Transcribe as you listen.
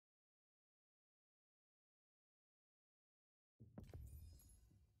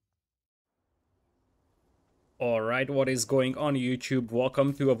Alright, what is going on YouTube?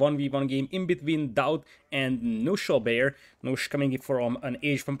 Welcome to a 1v1 game in between DauT and Knuschelbär. Knusch coming from an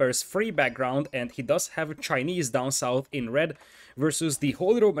Age of Empires free background, and he does have a Chinese down south in red versus the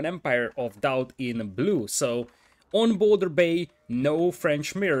Holy Roman Empire of DauT in blue. So, on Boulder Bay, no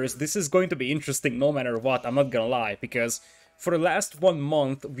French mirrors. This is going to be interesting no matter what, I'm not gonna lie, because for the last 1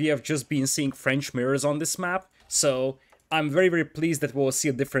 month we have just been seeing French mirrors on this map, so I'm very pleased that we'll see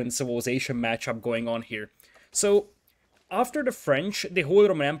a different civilization matchup going on here. So, after the French, the Holy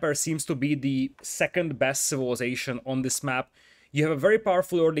Roman Empire seems to be the second best civilization on this map. You have a very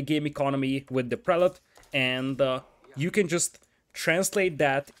powerful early game economy with the Prelate, and you can just translate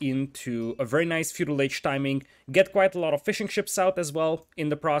that into a very nice feudal age timing, get quite a lot of fishing ships out as well in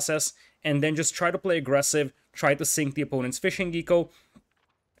the process, and then just try to play aggressive, try to sink the opponent's fishing eco.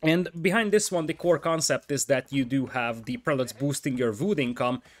 And behind this one, the core concept is that you do have the prelates boosting your wood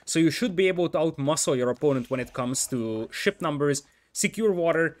income, so you should be able to outmuscle your opponent when it comes to ship numbers, secure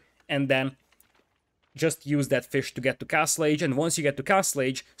water, and then just use that fish to get to Castle Age. And once you get to Castle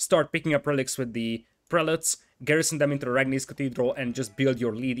Age, start picking up relics with the prelates, garrison them into the Ragni's Cathedral, and just build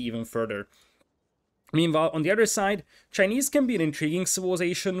your lead even further. Meanwhile, on the other side, Chinese can be an intriguing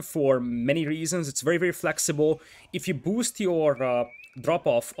civilization for many reasons. It's very flexible. If you boost your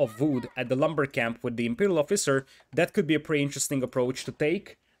drop-off of wood at the lumber camp with the Imperial officer, that could be a pretty interesting approach to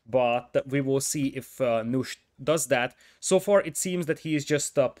take, but we will see if Knusch does that. So far, it seems that he is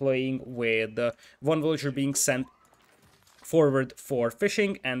just playing with one villager being sent forward for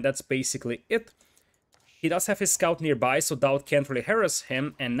fishing, and that's basically it. He does have his scout nearby, so DauT can't really harass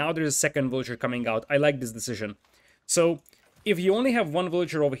him, and now there's a second villager coming out. I like this decision. So, if you only have one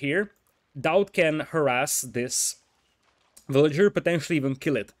villager over here, DauT can harass this villager, potentially even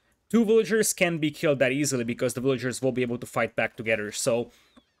kill it. Two villagers can be killed that easily because the villagers will be able to fight back together. So,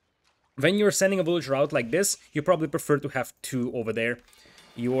 when you're sending a villager out like this, you probably prefer to have two over there.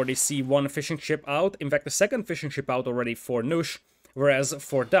 You already see one fishing ship out, in fact a second fishing ship out already for Knusch. Whereas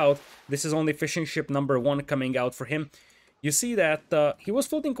for DauT, this is only fishing ship number 1 coming out for him. You see that he was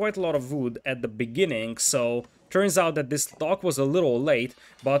floating quite a lot of wood at the beginning, so turns out that this dock was a little late,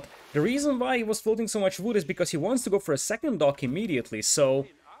 but the reason why he was floating so much wood is because he wants to go for a second dock immediately, so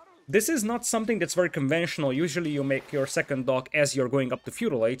this is not something that's very conventional. Usually you make your second dock as you're going up to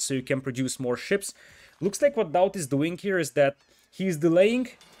feudal age, so you can produce more ships. Looks like what DauT is doing here is that he's delaying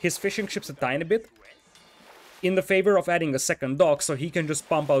his fishing ships a tiny bit, in the favor of adding a second dock, so he can just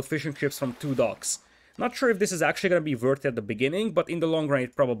pump out fishing ships from 2 docks. Not sure if this is actually going to be worth it at the beginning, but in the long run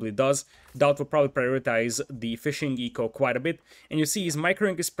it probably does. DauT will probably prioritize the fishing eco quite a bit, and you see he's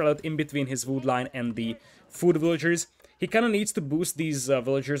microing his prelate in between his wood line and the food villagers. He kind of needs to boost these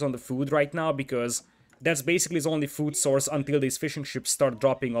villagers on the food right now, because that's basically his only food source until these fishing ships start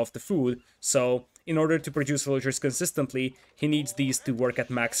dropping off the food, so in order to produce villagers consistently, he needs these to work at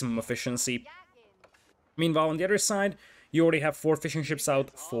maximum efficiency. Meanwhile, on the other side, you already have 4 fishing ships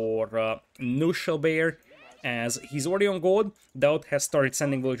out for Knuschelbär, as he's already on gold. DauT has started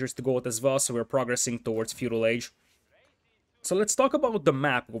sending villagers to gold as well, so we're progressing towards feudal age. So let's talk about the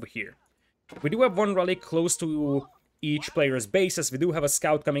map over here. We do have one relic close to each player's base, as we do have a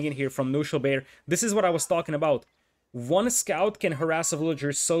scout coming in here from Knuschelbär. This is what I was talking about. One scout can harass a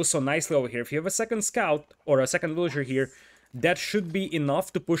villager so nicely over here. If you have a second scout or a second villager here, that should be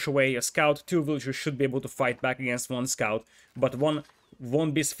enough to push away a scout. 2 villagers should be able to fight back against 1 scout, but 1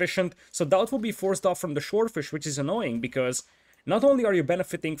 won't be sufficient. So DauT will be forced off from the shore fish, which is annoying, because not only are you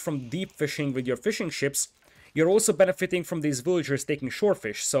benefiting from deep fishing with your fishing ships, you're also benefiting from these villagers taking shore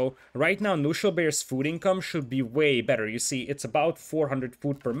fish. So right now Knuschelbär's food income should be way better. You see, it's about 400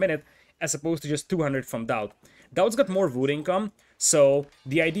 food per minute, as opposed to just 200 from DauT. DauT's got more wood income, so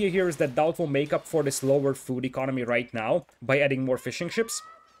the idea here is that DauT will make up for this lower food economy right now by adding more fishing ships.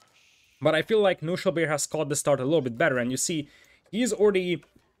 But I feel like Knuschelbär has caught the start a little bit better, and you see, he's already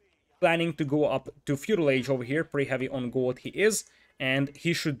planning to go up to feudal age over here. Pretty heavy on gold he is, and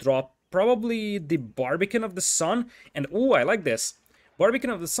he should drop probably the Barbican of the Sun. And oh, I like this.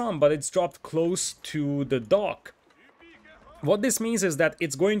 Barbican of the Sun, but it's dropped close to the dock. What this means is that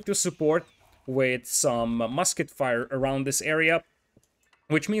it's going to support with some musket fire around this area,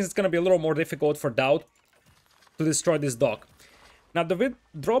 which means it's going to be a little more difficult for DauT to destroy this dock. Now, the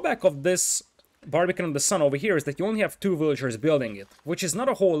drawback of this Barbican of the Sun over here is that you only have 2 villagers building it, which is not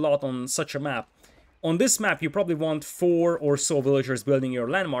a whole lot on such a map. On this map, you probably want 4 or so villagers building your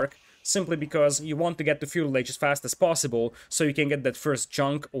landmark, simply because you want to get to feudal age as fast as possible, so you can get that first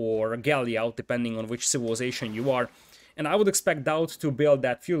junk or galley out, depending on which civilization you are. And I would expect DauT to build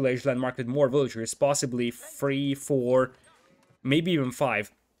that feudal age landmark with more villagers, possibly 3, 4, maybe even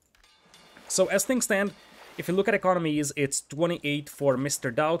 5. So as things stand, If you look at economies, it's 28 for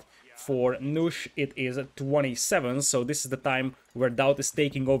Mr. DauT. For Knusch, it is 27, so this is the time where DauT is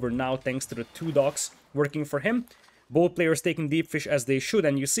taking over now thanks to the 2 docks working for him. Both players taking deep fish as they should,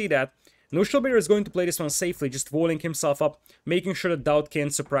 and you see that Knuschelbär is going to play this one safely, just walling himself up, making sure that DauT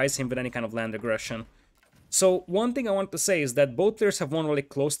can't surprise him with any kind of land aggression. So one thing I want to say is that both players have one relic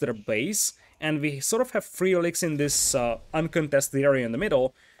close to their base, and we sort of have 3 relics in this uncontested area in the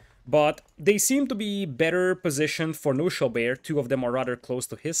middle, but they seem to be better positioned for Knuschelbär. 2 of them are rather close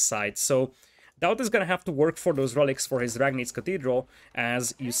to his side, so DauT is going to have to work for those relics for his Ragnitz Cathedral.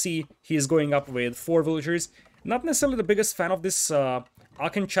 As you see, he is going up with 4 villagers. Not necessarily the biggest fan of this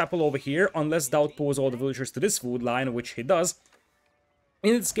Aachen Chapel over here, unless DauT pulls all the villagers to this food line, which he does.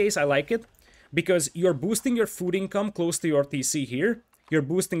 In this case, I like it, because you're boosting your food income close to your TC here, you're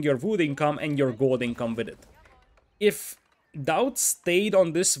boosting your wood income and your gold income with it. If DauT stayed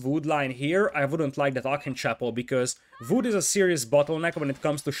on this wood line here, I wouldn't like that Aachen Chapel, because wood is a serious bottleneck when it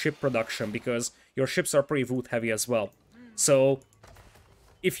comes to ship production, because your ships are pretty wood heavy as well. So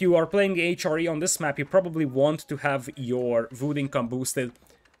if you are playing HRE on this map, you probably want to have your wood income boosted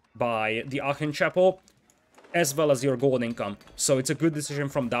by the Aachen Chapel, as well as your gold income. So it's a good decision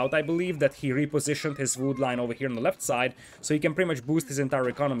from DauT, I believe, that he repositioned his wood line over here on the left side, so he can pretty much boost his entire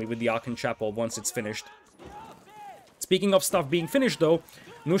economy with the Aachen Chapel once it's finished. Speaking of stuff being finished though,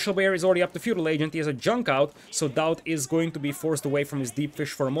 Knuschelbär is already up to Feudal Age and he has a junk out, so DauT is going to be forced away from his deep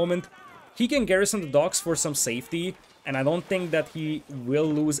fish for a moment. He can garrison the docks for some safety, and I don't think that he will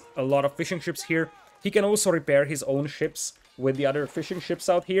lose a lot of fishing ships here. He can also repair his own ships with the other fishing ships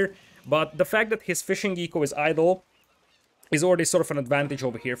out here, but the fact that his fishing eco is idle is already sort of an advantage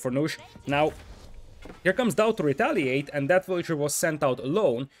over here for Knusch. Now, here comes DauT to retaliate, and that villager was sent out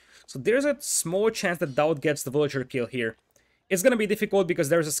alone, so there's a small chance that DauT gets the villager kill here. It's gonna be difficult because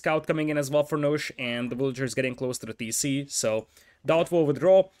there's a scout coming in as well for Knusch, and the villager is getting close to the TC, so DauT will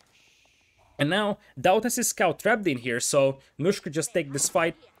withdraw. And now, DauT has his scout trapped in here, so Knusch could just take this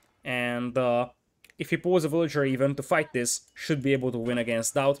fight, and if he pulls a villager even to fight this, should be able to win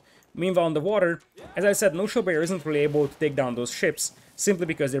against DauT. Meanwhile, on the water, as I said, Knuschelbär isn't really able to take down those ships, simply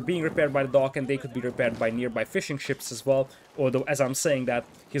because they're being repaired by the dock, and they could be repaired by nearby fishing ships as well, although, as I'm saying that,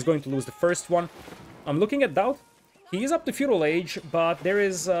 he's going to lose the first one. I'm looking at DauT. He is up to Feudal Age, but there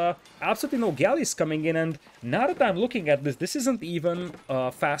is absolutely no galleys coming in, and now that I'm looking at this, this isn't even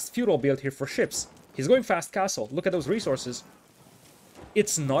a fast Feudal build here for ships. He's going fast castle. Look at those resources.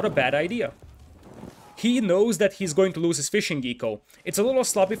 It's not a bad idea. He knows that he's going to lose his fishing eco. It's a little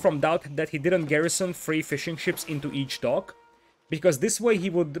sloppy from DauT that he didn't garrison 3 fishing ships into each dock, because this way he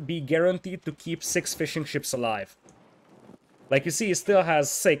would be guaranteed to keep 6 fishing ships alive. Like you see, he still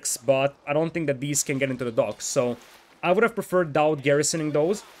has 6, but I don't think that these can get into the docks, so I would have preferred DauT garrisoning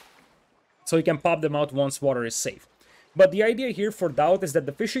those, so he can pop them out once water is safe. But the idea here for DauT is that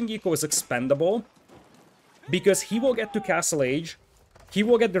the fishing eco is expendable, because he will get to Castle Age, he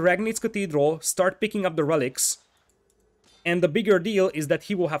will get the Ragnitz Cathedral, start picking up the relics, and the bigger deal is that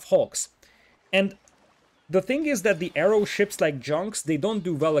he will have hawks. And the thing is that the arrow ships like junks, they don't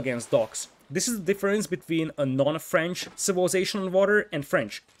do well against docks. This is the difference between a non-French civilization on water and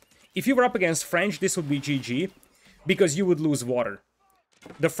French. If you were up against French, this would be GG, because you would lose water.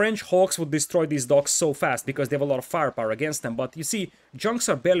 The French hawks would destroy these docks so fast because they have a lot of firepower against them, but you see, junks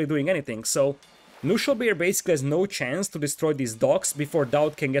are barely doing anything, so Knuschelbär basically has no chance to destroy these docks before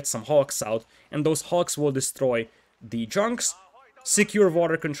DauT can get some hawks out, and those hawks will destroy the junks, secure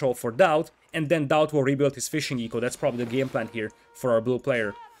water control for DauT, and then DauT will rebuild his fishing eco. That's probably the game plan here for our blue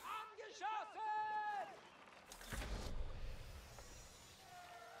player.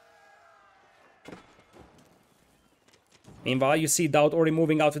 Meanwhile, you see DauT already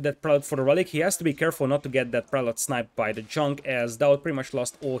moving out with that prelate for the relic. He has to be careful not to get that prelate sniped by the junk, as DauT pretty much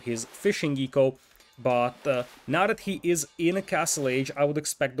lost all his fishing eco. But now that he is in a Castle Age, I would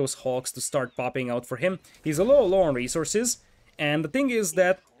expect those hawks to start popping out for him. He's a little low on resources, and the thing is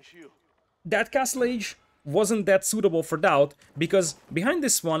that that Castle Age wasn't that suitable for DauT, because behind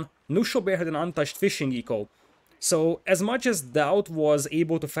this one, Knuschelbär had an untouched fishing eco. So as much as DauT was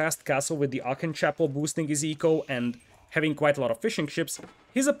able to fast castle with the Aachen Chapel boosting his eco and having quite a lot of fishing ships,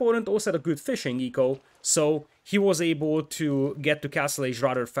 his opponent also had a good fishing eco, so he was able to get to Castle Age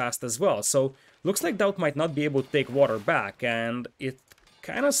rather fast as well. So looks like DauT might not be able to take water back, and it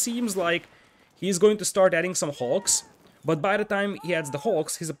kind of seems like he's going to start adding some hawks, but by the time he adds the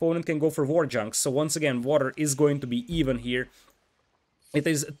hawks, his opponent can go for war junks. So once again, water is going to be even here. It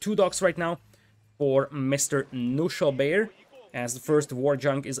is 2 docks right now for Mr. Knuschelbär, as the first war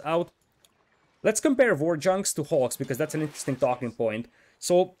junk is out. Let's compare war junks to hawks, because that's an interesting talking point.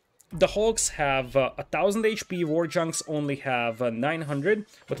 So the Hulks have 1000 HP, War Junks only have 900,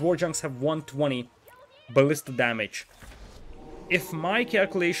 but War Junks have 120 ballista damage. If my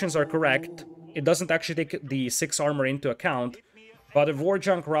calculations are correct, it doesn't actually take the 6 armor into account, but a War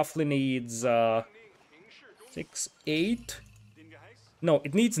Junk roughly needs 6, 8? No,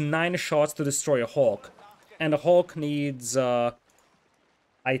 it needs 9 shots to destroy a Hulk. And a Hulk needs, I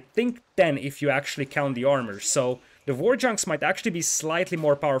think 10 if you actually count the armor. So the War Junks might actually be slightly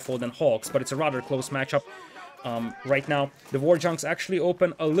more powerful than Hulks, but it's a rather close matchup. Right now, the War Junks actually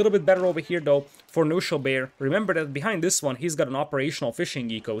open a little bit better over here, though, for Knuschelbär. Remember that behind this one, he's got an operational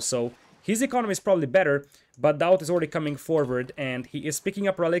fishing eco, so his economy is probably better, but DauT is already coming forward, and he is picking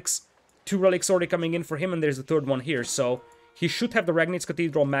up relics. 2 relics already coming in for him, and there's the 3rd one here, so he should have the Ragnitz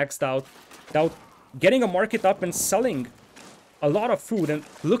Cathedral maxed out. DauT getting a market up and selling a lot of food, and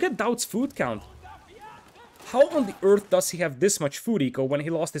look at DauT's food count. How on the earth does he have this much food eco when he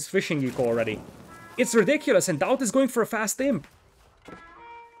lost his fishing eco already? It's ridiculous, and DauT is going for a fast imp.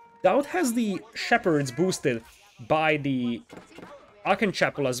 DauT has the shepherds boosted by the Aachen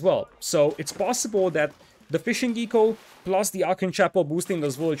Chapel as well, so it's possible that the fishing eco plus the Aachen Chapel boosting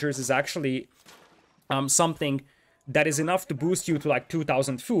those villagers is actually something that is enough to boost you to like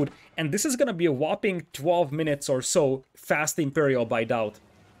 2000 food, and this is gonna be a whopping 12 minutes or so fast Imperial by DauT.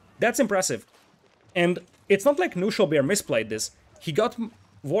 That's impressive. And it's not like Knuschelbär misplayed this. He got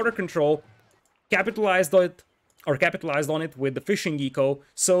water control, capitalized on it with the fishing eco,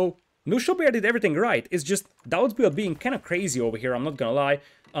 so Knuschelbär did everything right. It's just DauT's build being kind of crazy over here, I'm not gonna lie.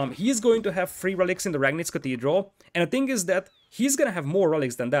 He is going to have 3 relics in the Ragnitz Cathedral, and the thing is that he's gonna have more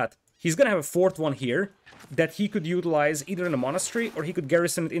relics than that. He's gonna have a 4th one here that he could utilize either in a monastery or he could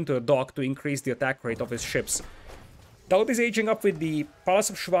garrison it into a dock to increase the attack rate of his ships. DauT is aging up with the Palace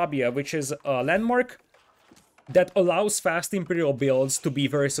of Swabia, which is a landmark that allows fast Imperial builds to be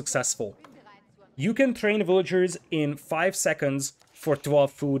very successful. You can train villagers in 5 seconds for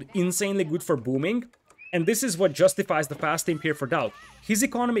 12 food, insanely good for booming, and this is what justifies the fast imp here for DauT. His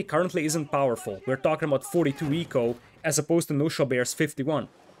economy currently isn't powerful. We're talking about 42 eco as opposed to Knuschelbär's 51.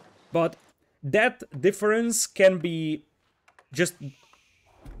 But that difference can be just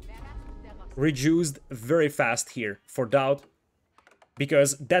reduced very fast here for DauT,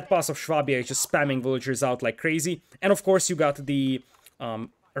 because that Pass of Swabia is just spamming villagers out like crazy. And of course you got the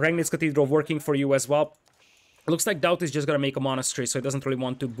Ragnitz Cathedral working for you as well. Looks like DauT is just gonna make a monastery, so he doesn't really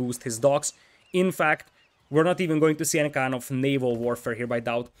want to boost his docks. In fact, we're not even going to see any kind of naval warfare here by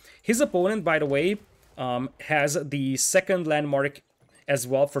DauT. His opponent, by the way, has the 2nd landmark as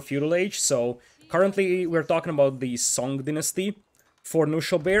well for Feudal Age, so currently we're talking about the Song Dynasty for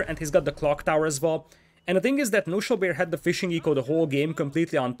Knuschelbär, and he's got the Clock Tower as well. And the thing is that Knuschelbär had the fishing eco the whole game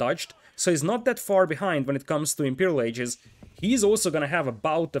completely untouched, so he's not that far behind when it comes to Imperial Ages. He's also gonna have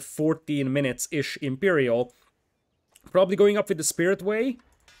about a 14 minutes-ish Imperial, probably going up with the Spirit Way.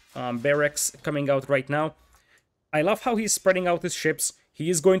 Barracks coming out right now. I love how he's spreading out his ships. He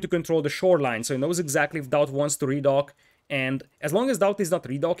is going to control the shoreline, so he knows exactly if DauT wants to redock, and as long as DauT is not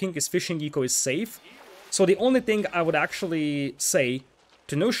redocking, his fishing eco is safe. So the only thing I would actually say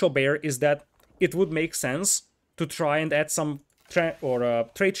to Knuschelbär is that it would make sense to try and add some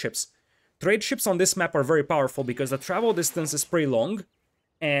trade ships. Trade ships on this map are very powerful because the travel distance is pretty long,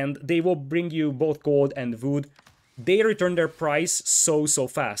 and they will bring you both gold and wood. They return their price so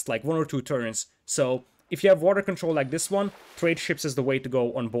fast, like 1 or 2 turns. So if you have water control like this one, trade ships is the way to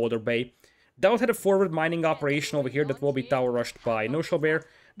go on Boulder Bay. DauT had a forward mining operation over here that will be tower rushed by Knuschelbär.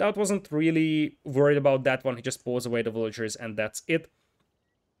 DauT wasn't really worried about that one, he just pulls away the villagers and that's it.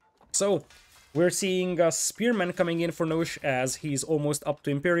 So, we're seeing a Spearman coming in for Knusch as he's almost up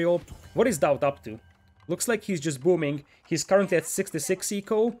to Imperial. What is DauT up to? Looks like he's just booming. He's currently at 66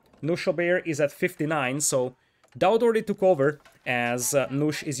 eco, Knuschelbär is at 59, so DauT already took over as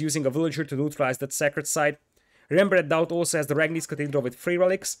Knusch is using a villager to neutralize that sacred site. Remember that DauT also has the Ragnitz Cathedral with 3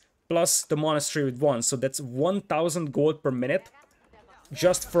 relics, plus the monastery with 1, so that's 1000 gold per minute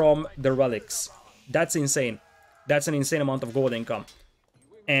just from the relics. That's insane. That's an insane amount of gold income.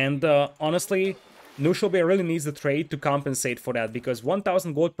 And honestly, Knuschelbär really needs the trade to compensate for that, because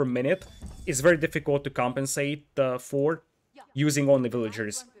 1000 gold per minute is very difficult to compensate for using only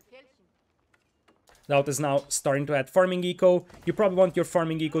villagers. DauT is now starting to add farming eco. You probably want your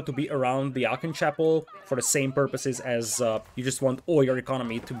farming eco to be around the Aachen Chapel for the same purposes as you just want all your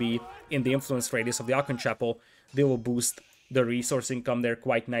economy to be in the influence radius of the Aachen Chapel. They will boost the resource income there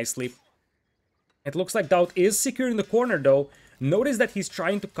quite nicely. It looks like DauT is securing the corner though. Notice that he's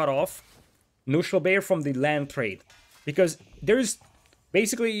trying to cut off Knuschelbär from the land trade, because there's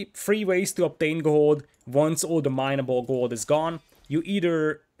basically 3 ways to obtain gold once all the mineable gold is gone. You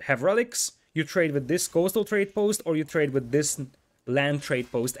either have relics, you trade with this coastal trade post, or you trade with this land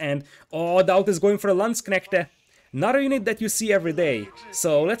trade post. And, oh, DauT is going for a Landsknechte. Not a unit that you see every day.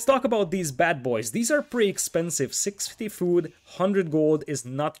 So let's talk about these bad boys. These are pretty expensive. 650 food, 100 gold is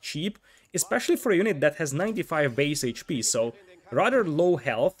not cheap, especially for a unit that has 95 base HP. So rather low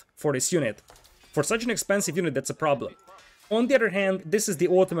health for this unit. For such an expensive unit, that's a problem. On the other hand, this is the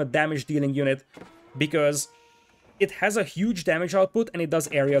ultimate damage dealing unit because it has a huge damage output and it does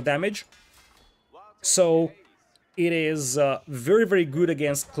area damage. So it is very, very good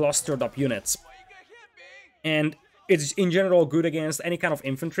against clustered up units. And it's in general good against any kind of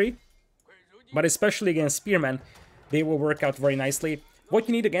infantry, but especially against spearmen, they will work out very nicely. What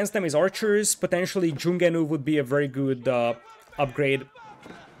you need against them is archers. Potentially Jungenu would be a very good upgrade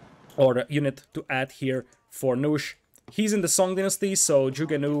or unit to add here for Knusch. He's in the Song Dynasty, so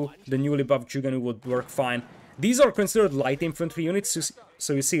Jungenu, the newly buffed Jungenu, would work fine. These are considered light infantry units,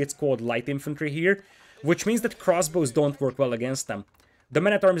 so you see it's called light infantry here, which means that crossbows don't work well against them. The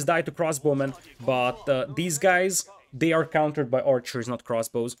men-at-arms die to crossbowmen, but these guys, they are countered by archers, not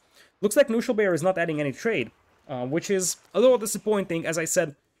crossbows. Looks like Knuschelbär is not adding any trade, which is a little disappointing. As I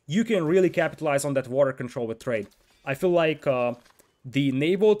said, you can really capitalize on that water control with trade. I feel like the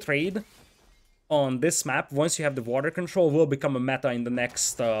naval trade on this map, once you have the water control, will become a meta in the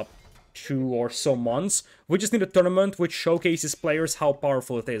next 2 or so months. We just need a tournament which showcases players how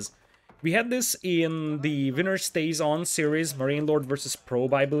powerful it is. We had this in the Winner Stays On series, Marine Lord versus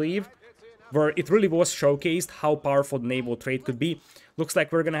Probe, I believe, where it really was showcased how powerful the naval trade could be. Looks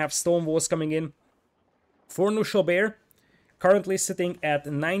like we're gonna have stone walls coming in for Knuschelbär, currently sitting at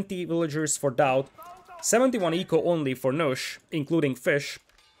 90 villagers for DauT, 71 eco only for Knusch, including fish.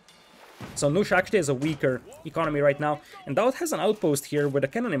 So Knusch actually has a weaker economy right now, and DauT has an outpost here with a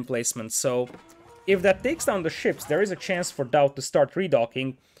cannon emplacement, so if that takes down the ships, there is a chance for DauT to start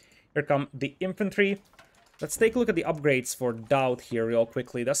redocking. Here come the infantry. Let's take a look at the upgrades for DauT here real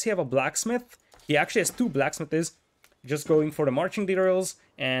quickly. Does he have a blacksmith? He actually has 2 blacksmiths. Just going for the marching drills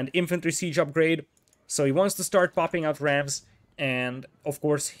and infantry siege upgrade. So he wants to start popping out ramps. And of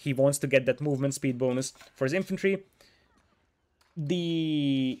course he wants to get that movement speed bonus for his infantry.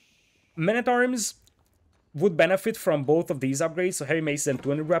 The men-at-arms would benefit from both of these upgrades, so heavy maces and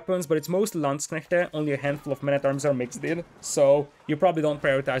 200 weapons, but it's mostly Landsknechte, only a handful of men-at-arms are mixed in, so you probably don't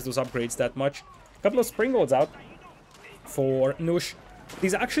prioritize those upgrades that much. A couple of springolds out for Knusch.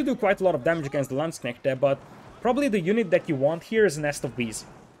 These actually do quite a lot of damage against the Landsknechte, but probably the unit that you want here is a Nest of Bees.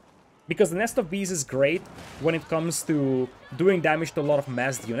 Because the Nest of Bees is great when it comes to doing damage to a lot of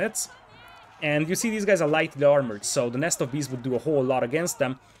massed units, and you see these guys are lightly armored, so the Nest of Bees would do a whole lot against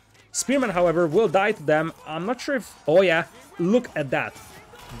them. Spearmen, however, will die to them. I'm not sure if... Oh yeah, look at that.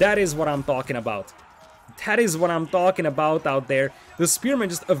 That is what I'm talking about. That is what I'm talking about out there. The Spearmen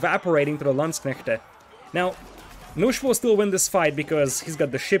just evaporating to the Landsknechte. Now, Knusch will still win this fight because he's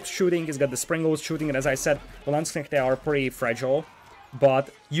got the ships shooting, he's got the springolds shooting, and as I said, the Landsknechte are pretty fragile. But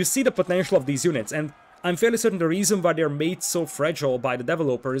you see the potential of these units, and I'm fairly certain the reason why they're made so fragile by the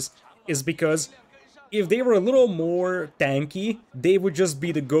developers is because if they were a little more tanky, they would just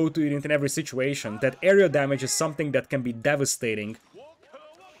be the go-to unit in every situation. That area damage is something that can be devastating.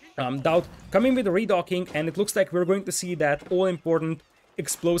 DauT coming with the redocking, and it looks like we're going to see that all-important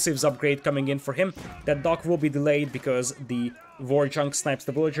explosives upgrade coming in for him. That dock will be delayed because the war junk snipes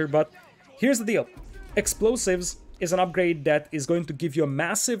the villager, but here's the deal. Explosives is an upgrade that is going to give you a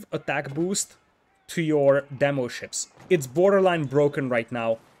massive attack boost to your demo ships. It's borderline broken right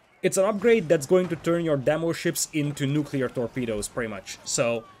now. It's an upgrade that's going to turn your demo ships into nuclear torpedoes, pretty much.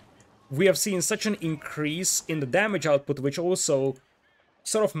 So, we have seen such an increase in the damage output, which also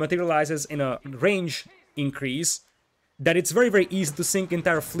sort of materializes in a range increase, that it's very, very easy to sink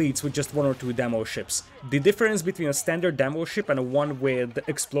entire fleets with just 1 or 2 demo ships. The difference between a standard demo ship and a one with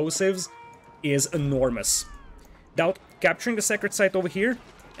explosives is enormous. DauT capturing the sacred site over here,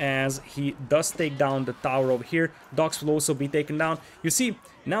 as he does take down the tower over here. Docks will also be taken down. You see,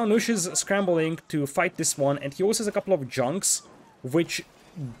 now Knusch is scrambling to fight this one, and he also has a couple of junks, which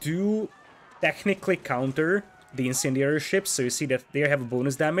do technically counter the incendiary ships, so you see that they have a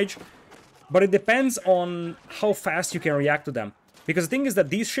bonus damage. But it depends on how fast you can react to them. Because the thing is that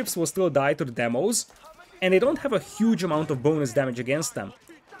these ships will still die to the demos, and they don't have a huge amount of bonus damage against them.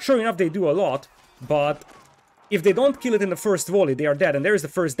 Sure enough, they do a lot, but if they don't kill it in the first volley, they are dead. And there is the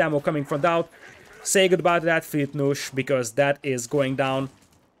first demo coming from DauT. Say goodbye to that fleet, Knusch, because that is going down.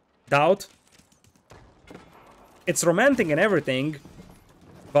 DauT. It's romantic and everything,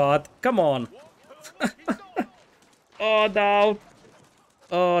 but come on. Oh, DauT.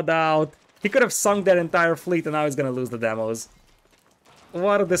 Oh, DauT. He could have sunk that entire fleet and now he's gonna lose the demos.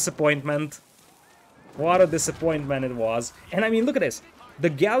 What a disappointment. What a disappointment it was. And I mean, look at this. The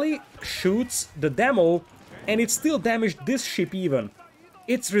galley shoots the demo, and it still damaged this ship even.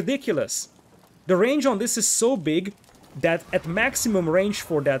 It's ridiculous. The range on this is so big that at maximum range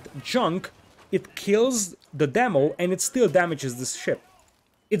for that junk, it kills the demo, and it still damages this ship.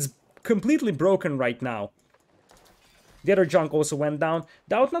 It's completely broken right now. The other junk also went down.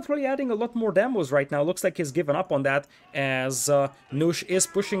 DauT not really adding a lot more demos right now. Looks like he's given up on that, as Knusch is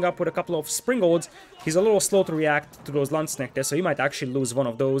pushing up with a couple of springolds. He's a little slow to react to those Landsknechte, so he might actually lose one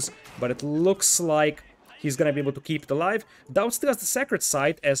of those. But it looks like he's gonna be able to keep it alive. DauT still has the sacred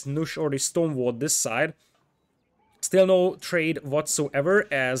site, as Knusch already stonewalled this side. Still no trade whatsoever,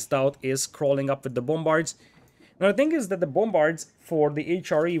 as DauT is crawling up with the bombards. Now the thing is that the bombards for the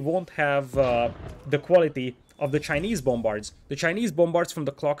HRE won't have the quality of the Chinese bombards. The Chinese bombards from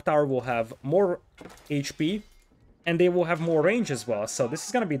the clock tower will have more HP, and they will have more range as well, so this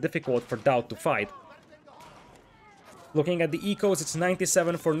is gonna be difficult for DauT to fight. Looking at the ecos, it's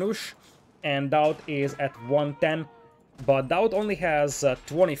 97 for Knusch, and DauT is at 110, but DauT only has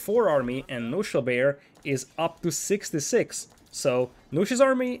 24 army, and Knuschelbär is up to 66. So Knusch's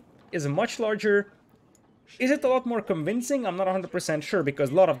army is much larger. Is it a lot more convincing? I'm not 100% sure, because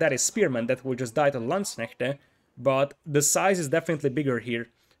a lot of that is spearmen that will just die to Landsknechte. But the size is definitely bigger here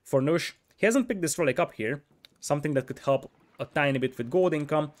for Knusch. He hasn't picked this relic up here, something that could help a tiny bit with gold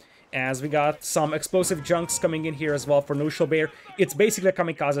income, as we got some explosive junks coming in here as well for Knuschelbär. It's basically a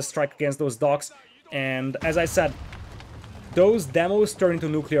kamikaze strike against those docks, and as I said, those demos turn into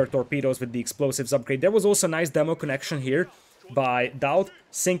nuclear torpedoes with the explosives upgrade. There was also a nice demo connection here by DauT,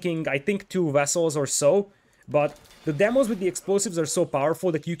 sinking I think 2 vessels or so, but the demos with the explosives are so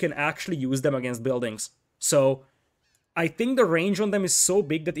powerful that you can actually use them against buildings. So I think the range on them is so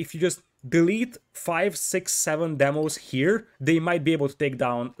big that if you just delete 5, 6, 7 demos here, they might be able to take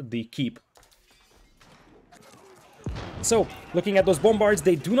down the keep. So, looking at those bombards,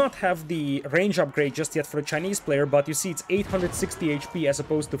 they do not have the range upgrade just yet for the Chinese player, but you see it's 860 HP as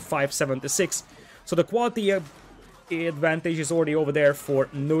opposed to 576. So the quality advantage is already over there for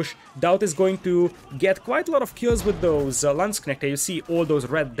Knusch. DauT is going to get quite a lot of kills with those Landsknechte. You see all those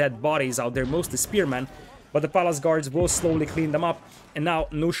red dead bodies out there, mostly spearmen, but the palace guards will slowly clean them up. And now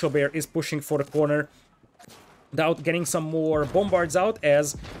Knuschelbär is pushing for the corner. DauT getting some more bombards out,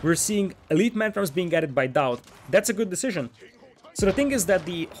 as we're seeing elite man-at-arms being added by DauT. That's a good decision. So the thing is that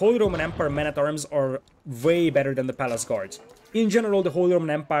the Holy Roman Empire men-at-arms are way better than the palace guards. In general, the Holy Roman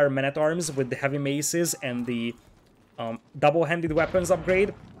Empire men-at-arms with the heavy maces and the double-handed weapons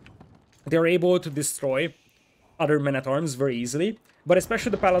upgrade, they're able to destroy other men-at-arms very easily. But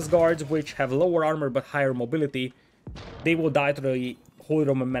especially the palace guards, which have lower armor but higher mobility, they will die to the Holy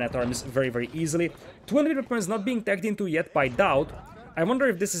Roman men-at-arms very, very easily. 200 weapons not being tagged into yet by DauT. I wonder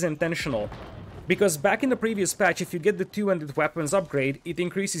if this is intentional. Because back in the previous patch, if you get the 200 weapons upgrade, it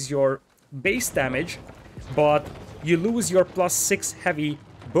increases your base damage, but you lose your +6 heavy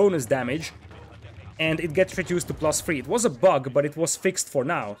bonus damage, and it gets reduced to +3. It was a bug, but it was fixed for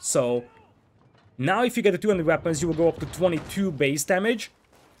now. So now if you get the 200 weapons, you will go up to 22 base damage,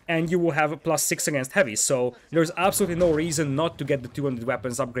 and you will have a +6 against heavy. So there's absolutely no reason not to get the 200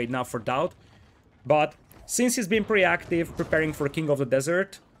 weapons upgrade now for DauT. But since he's been pretty active preparing for King of the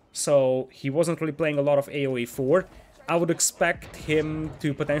Desert, so he wasn't really playing a lot of AoE4, I would expect him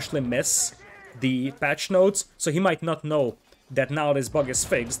to potentially miss the patch notes, so he might not know that now this bug is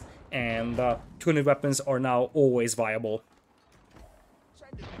fixed, and 200 weapons are now always viable.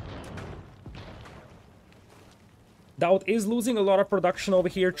 DauT is losing a lot of production over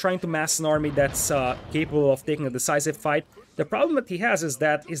here, trying to mass an army that's capable of taking a decisive fight. The problem that he has is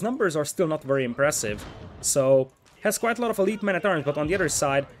that his numbers are still not very impressive. So, has quite a lot of elite men-at-arms, but on the other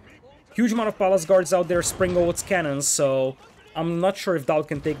side, huge amount of palace guards out there, springolds, cannons, so I'm not sure if DauT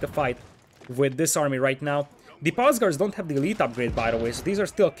can take the fight with this army right now. The palace guards don't have the elite upgrade, by the way, so these are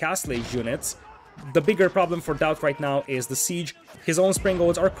still castle age units. The bigger problem for DauT right now is the siege. His own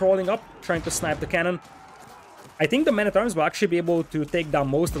springolds are crawling up, trying to snipe the cannon. I think the men-at-arms will actually be able to take down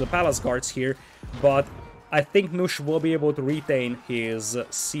most of the palace guards here, but I think Knusch will be able to retain his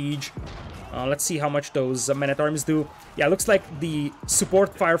siege. Let's see how much those men-at-arms do. Yeah, looks like the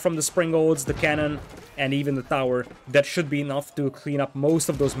support fire from the springolds, the cannon, and even the tower, that should be enough to clean up most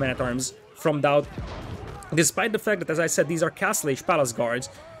of those men-at-arms from DauT. Despite the fact that, as I said, these are castle-age palace guards,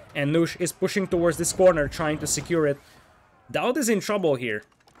 and Knusch is pushing towards this corner, trying to secure it. DauT is in trouble here.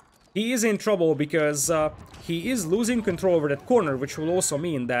 He is in trouble because he is losing control over that corner, which will also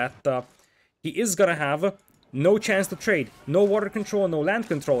mean that he is gonna have no chance to trade. No water control, no land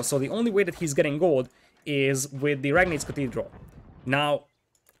control, so the only way that he's getting gold is with the Ragnade's Cathedral. Now,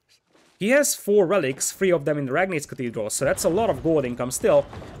 he has 4 relics, 3 of them in the Ragnade's Cathedral, so that's a lot of gold income still,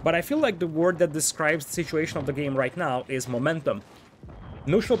 but I feel like the word that describes the situation of the game right now is momentum.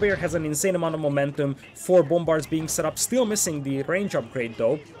 Knuschelbär has an insane amount of momentum, 4 bombards being set up, still missing the range upgrade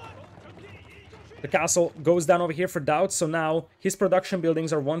though. The castle goes down over here for DauT, so now his production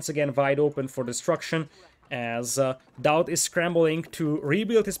buildings are once again wide open for destruction, as DauT is scrambling to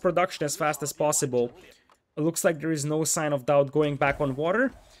rebuild his production as fast as possible. It looks like there is no sign of DauT going back on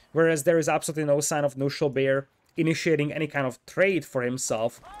water, whereas there is absolutely no sign of Knuschelbär initiating any kind of trade for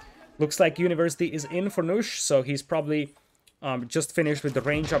himself. Looks like University is in for Nush, so he's probably just finished with the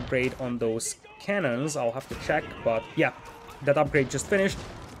range upgrade on those cannons. I'll have to check, but yeah, that upgrade just finished.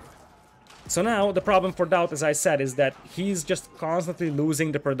 So now, the problem for DauT, as I said, is that he's just constantly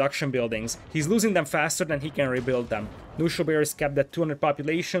losing the production buildings. He's losing them faster than he can rebuild them. Knuschelbär is kept at 200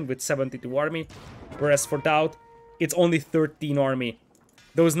 population with 72 army, whereas for DauT, it's only 13 army.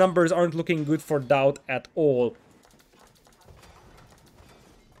 Those numbers aren't looking good for DauT at all.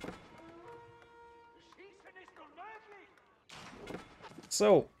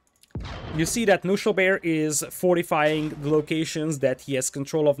 So, you see that Knuschelbär is fortifying the locations that he has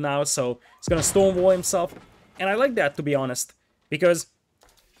control of now, so he's gonna stonewall himself. And I like that, to be honest, because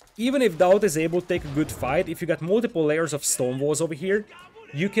even if DauT is able to take a good fight, if you got multiple layers of stonewalls over here,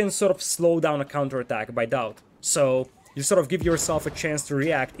 you can sort of slow down a counterattack by DauT. So you sort of give yourself a chance to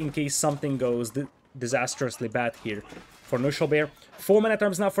react in case something goes disastrously bad here. For Knuschelbär, 4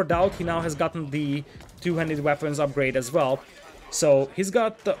 man-at-arms now for DauT. He now has gotten the two-handed weapons upgrade as well. So he's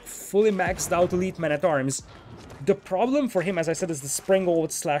got fully maxed out elite man-at-arms. The problem for him, as I said, is the springboard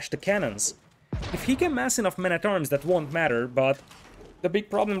 / the cannons. If he can mass enough men-at-arms, that won't matter, but the big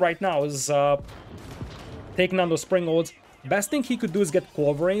problem right now is taking on those springolds. Best thing he could do is get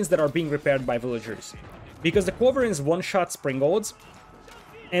culverins that are being repaired by villagers. Because the culverins one-shot springolds,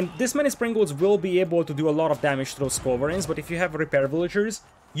 and this many springolds will be able to do a lot of damage to those culverins, but if you have repair villagers,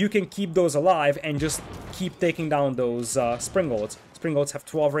 you can keep those alive and just keep taking down those springolds. Springolds have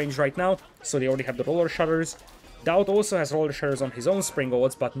 12 range right now, so they already have the roller shutters. DauT also has roller shutters on his own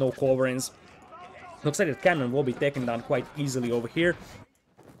springolds, but no culverins. Looks like the cannon will be taken down quite easily over here.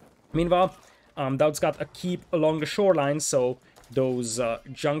 Meanwhile, DauT's got a keep along the shoreline, so those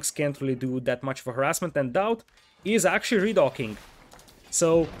junks can't really do that much of a harassment, and DauT is actually redocking.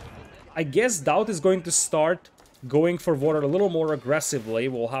 So, I guess DauT is going to start going for water a little more aggressively.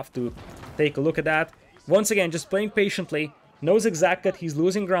 We'll have to take a look at that. Once again, just playing patiently, knows exactly that he's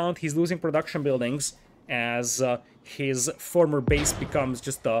losing ground, he's losing production buildings, as his former base becomes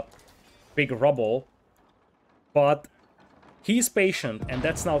just a big rubble. But he's patient, and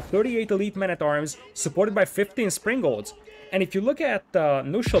that's now 38 elite men-at-arms, supported by 15 springolds. And if you look at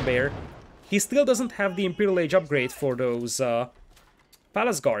Knuschelbär, he still doesn't have the Imperial Age upgrade for those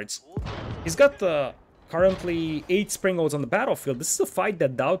palace guards. He's got currently 8 springolds on the battlefield. This is a fight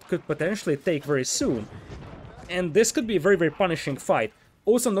that DauT could potentially take very soon. And this could be a very, very punishing fight.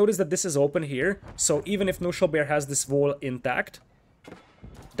 Also notice that this is open here, so even if Knuschelbär has this wall intact,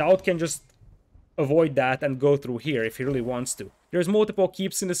 DauT can just avoid that and go through here if he really wants to. There's multiple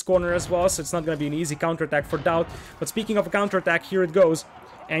keeps in this corner as well, so it's not going to be an easy counterattack for DauT. But speaking of a counterattack, here it goes.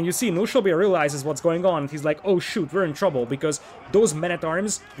 And you see, Knuschelbär realizes what's going on. He's like, oh shoot, we're in trouble, because those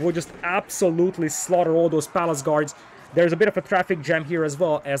men-at-arms will just absolutely slaughter all those palace guards. There's a bit of a traffic jam here as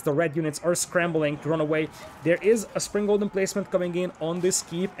well, as the red units are scrambling to run away. There is a springgold emplacement coming in on this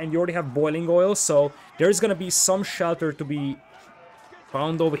keep, and you already have boiling oil, so there's gonna be some shelter to be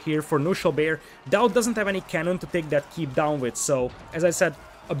found over here for Knuschelbär. DauT doesn't have any cannon to take that keep down with, so, as I said,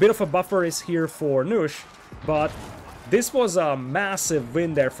 a bit of a buffer is here for Nush, but this was a massive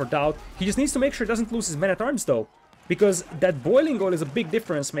win there for DauT. He just needs to make sure he doesn't lose his men-at-arms though, because that boiling oil is a big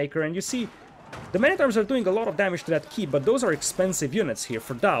difference maker, and you see, the men-at-arms are doing a lot of damage to that keep, but those are expensive units here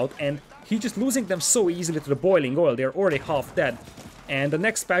for DauT, and he's just losing them so easily to the boiling oil. They're already half dead, and the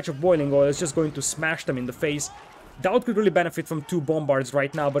next patch of boiling oil is just going to smash them in the face. DauT could really benefit from 2 bombards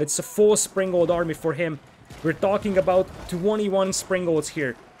right now, but it's a full springgold army for him. We're talking about 21 springolds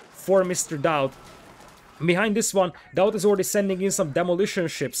here for Mr. DauT. Behind this one, DauT is already sending in some demolition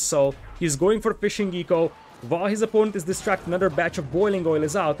ships, so he's going for fishing eco. While his opponent is distracted, another batch of boiling oil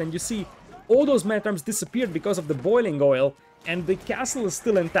is out, and you see, all those men-at-arms disappeared because of the boiling oil, and the castle is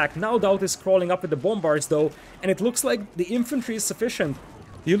still intact. Now DauT is crawling up with the bombards though, and it looks like the infantry is sufficient.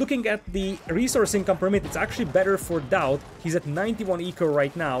 You're looking at the resource income per minute, it's actually better for DauT. He's at 91 eco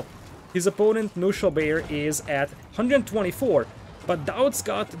right now. His opponent, Knuschelbär, is at 124. But DauT's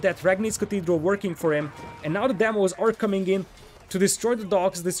got that Ragnade's Cathedral working for him, and now the demos are coming in to destroy the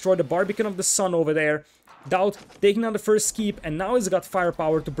docks, destroy the Barbican of the Sun over there. DauT taking down the first keep, and now he's got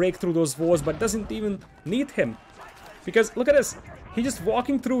firepower to break through those walls, but doesn't even need him. Because, look at this, he's just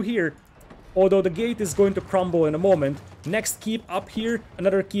walking through here, although the gate is going to crumble in a moment. Next keep up here,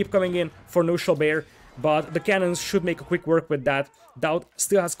 another keep coming in for Knuschelbär, but the cannons should make a quick work with that. DauT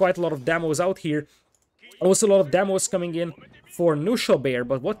still has quite a lot of demos out here. Also a lot of demos coming in for Knuschelbär,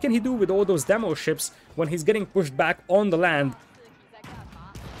 but what can he do with all those demo ships when he's getting pushed back on the land?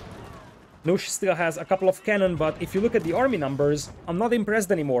 Knusch still has a couple of cannon, but if you look at the army numbers, I'm not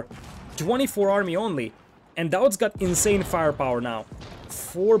impressed anymore. 24 army only, and DauT's got insane firepower now.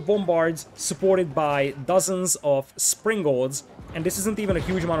 4 bombards supported by dozens of springolds, and this isn't even a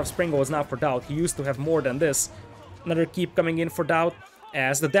huge amount of springolds now for DauT. He used to have more than this. Another keep coming in for DauT,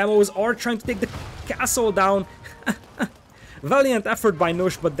 as the demos are trying to take the castle down. Valiant effort by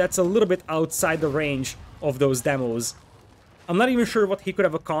Knusch, but that's a little bit outside the range of those demos. I'm not even sure what he could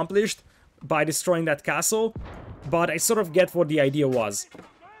have accomplished by destroying that castle, but I sort of get what the idea was.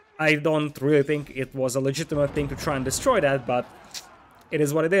 I don't really think it was a legitimate thing to try and destroy that, but it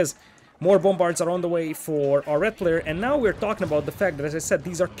is what it is. More bombards are on the way for our red player, and now we're talking about the fact that, as I said,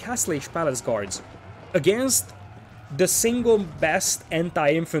 these are Castle Age Palace Guards against the single best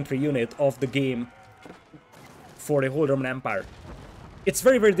anti-infantry unit of the game for the Holy Roman Empire. It's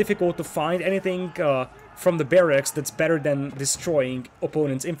very, very difficult to find anything from the barracks that's better than destroying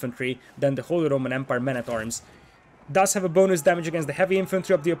opponent's infantry than the Holy Roman Empire men-at-arms. Does have a bonus damage against the heavy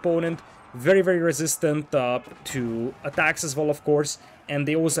infantry of the opponent, very, very resistant to attacks as well, of course, and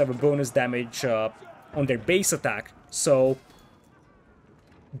they also have a bonus damage on their base attack, so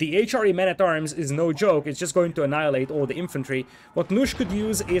the HRE men-at-arms is no joke. It's just going to annihilate all the infantry. What Knusch could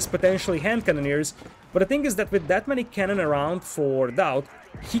use is potentially hand cannoneers, but the thing is that with that many cannon around for DauT,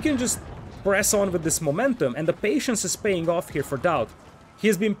 he can just press on with this momentum, and the patience is paying off here for DauT. He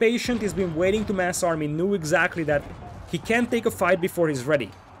has been patient, he's been waiting to mass army, knew exactly that he can't take a fight before he's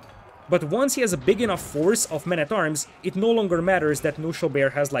ready. But once he has a big enough force of men-at-arms, it no longer matters that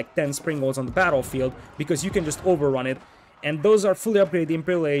Knuschelbär has like 10 springolds on the battlefield, because you can just overrun it. And those are fully upgraded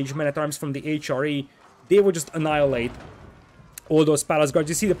Imperial Age men-at-arms from the HRE. They will just annihilate all those Palace Guards.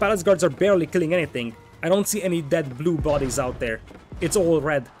 You see, the Palace Guards are barely killing anything. I don't see any dead blue bodies out there. It's all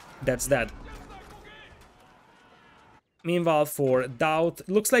red that's dead. Meanwhile, for DauT,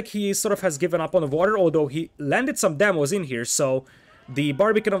 looks like he sort of has given up on the water, although he landed some demos in here, so the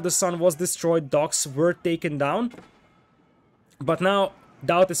Barbican of the Sun was destroyed, docks were taken down. But now,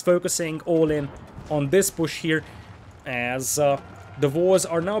 DauT is focusing all in on this push here, as the walls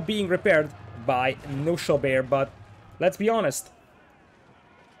are now being repaired by Knuschelbär, but let's be honest,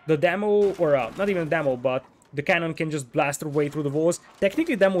 the demo, or not even a demo, but the cannon can just blast their way through the walls.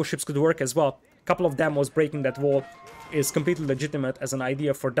 Technically, demo ships could work as well. A couple of demos breaking that wall is completely legitimate as an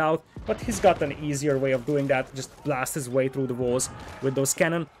idea for DauT, but he's got an easier way of doing that, just blast his way through the walls with those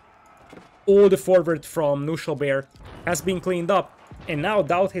cannon. All the forward from Knuschelbär has been cleaned up, and now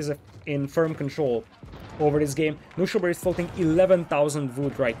DauT is in firm control over this game. Knuschelbär is floating 11,000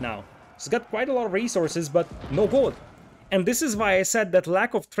 wood right now. He's got quite a lot of resources, but no gold. And this is why I said that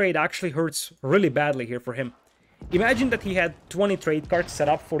lack of trade actually hurts really badly here for him. Imagine that he had 20 trade cards set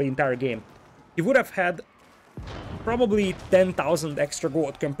up for the entire game. He would have had probably 10,000 extra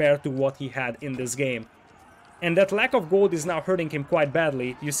gold compared to what he had in this game. And that lack of gold is now hurting him quite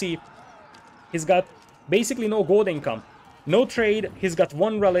badly. You see, he's got basically no gold income. No trade, he's got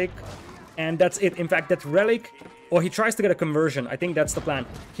one relic, and that's it. In fact, that relic, or he tries to get a conversion. I think that's the plan.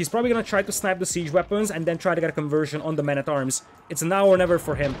 He's probably gonna try to snipe the siege weapons and then try to get a conversion on the men-at-arms. It's now or never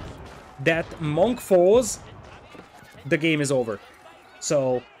for him. That monk falls, the game is over.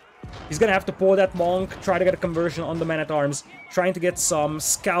 So he's gonna have to pull that monk, try to get a conversion on the men-at-arms, trying to get some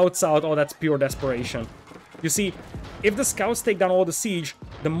scouts out. Oh, that's pure desperation. You see, if the scouts take down all the siege,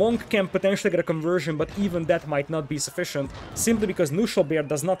 the monk can potentially get a conversion, but even that might not be sufficient, simply because Knuschelbär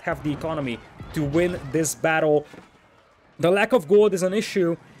does not have the economy to win this battle. The lack of gold is an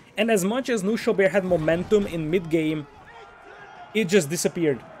issue, and as much as Knuschelbär had momentum in mid-game, it just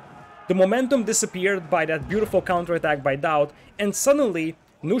disappeared. The momentum disappeared by that beautiful counterattack by DauT, and suddenly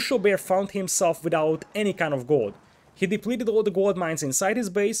Knuschelbär found himself without any kind of gold. He depleted all the gold mines inside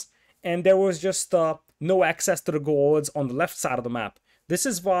his base, and there was just no access to the golds on the left side of the map. This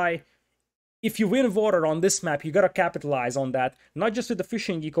is why, if you win water on this map, you gotta capitalize on that, not just with the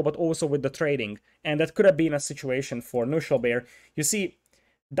fishing eco, but also with the trading. And that could have been a situation for Knuschelbär. You see,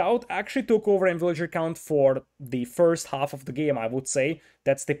 DauT actually took over in villager count for the first half of the game, I would say.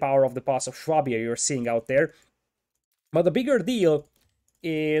 That's the power of the Pass of Swabia you're seeing out there. But the bigger deal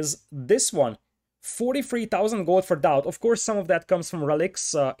is this one. 43,000 gold for DauT. Of course, some of that comes from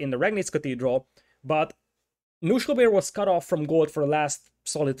relics in the Regnitz Cathedral, but Knuschelbär was cut off from gold for the last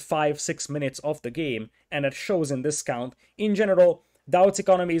solid 5-6 minutes of the game, and that shows in this count. In general, DauT's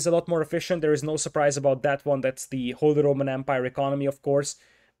economy is a lot more efficient. There is no surprise about that one. That's the Holy Roman Empire economy, of course.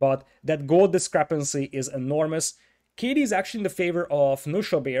 But that gold discrepancy is enormous. KD is actually in the favor of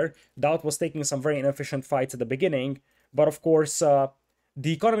Knuschelbär. DauT was taking some very inefficient fights at the beginning. But of course, the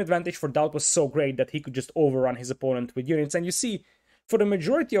economy advantage for DauT was so great that he could just overrun his opponent with units. And you see, for the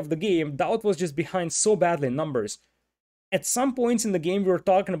majority of the game, DauT was just behind so badly in numbers. At some points in the game, we were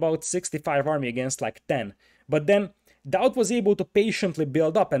talking about 65 army against like 10. But then DauT was able to patiently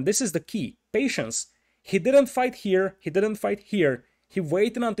build up, and this is the key. Patience. He didn't fight here, he didn't fight here. He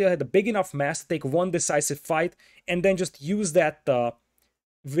waited until he had a big enough mass to take one decisive fight, and then just use that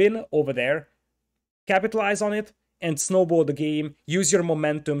win over there, capitalize on it, and snowball the game. Use your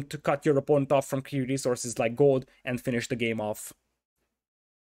momentum to cut your opponent off from key resources like gold, and finish the game off.